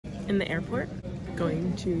in the airport,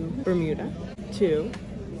 going to Bermuda to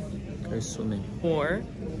go swimming or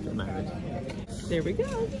get married. There we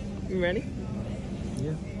go. You ready?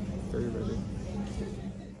 Yeah, very ready.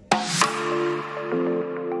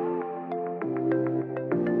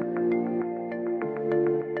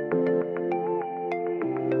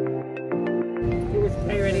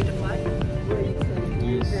 Are you ready to fly?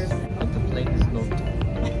 Yes, but the plane is not.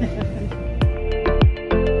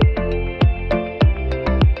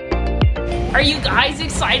 Are you guys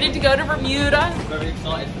excited to go to Bermuda? Very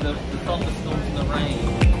excited for the thunderstorms and the rain.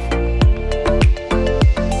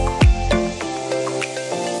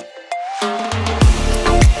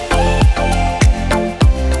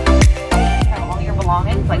 Have all your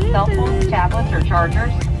belongings like cell phones, tablets, or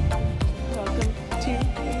chargers. Welcome to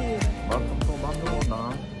Bermuda. Welcome to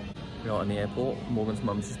Bermuda. We're in the airport. Morgan's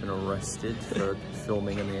mum's just been arrested for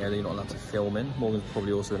filming in the area you're not allowed to film in. Morgan's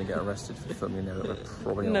probably also going to get arrested for filming in there that we're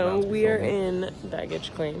probably not allowed to we are film in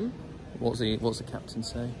baggage claim. What's the captain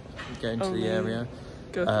say? Get into the area.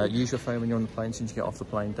 Go use your phone when you're on the plane. As soon as you get off the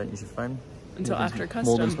plane, don't use your phone. until after customs.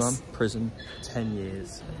 Morgan's mum, prison, 10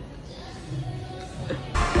 years.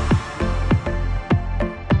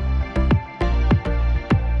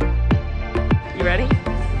 You ready?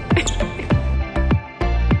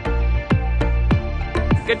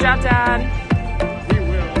 Good job, Dad.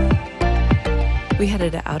 We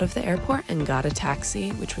headed out of the airport and got a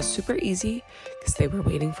taxi, which was super easy because they were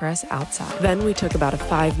waiting for us outside. Then we took about a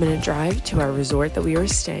 5-minute drive to our resort that we were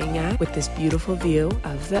staying at with this beautiful view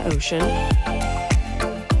of the ocean.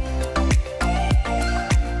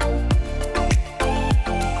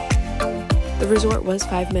 The resort was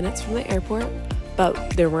 5 minutes from the airport, but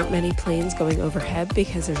there weren't many planes going overhead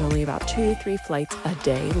because there's only about 2-3 flights a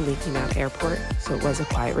day leaving that airport, so it was a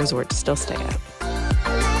quiet resort to still stay at.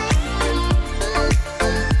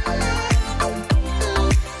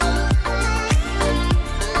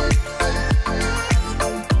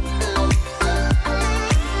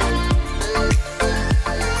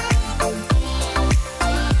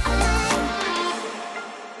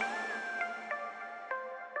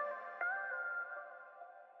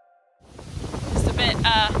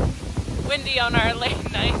 Windy on our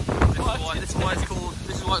late night. This is why it's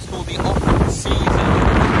called the off season.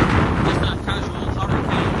 Just that casual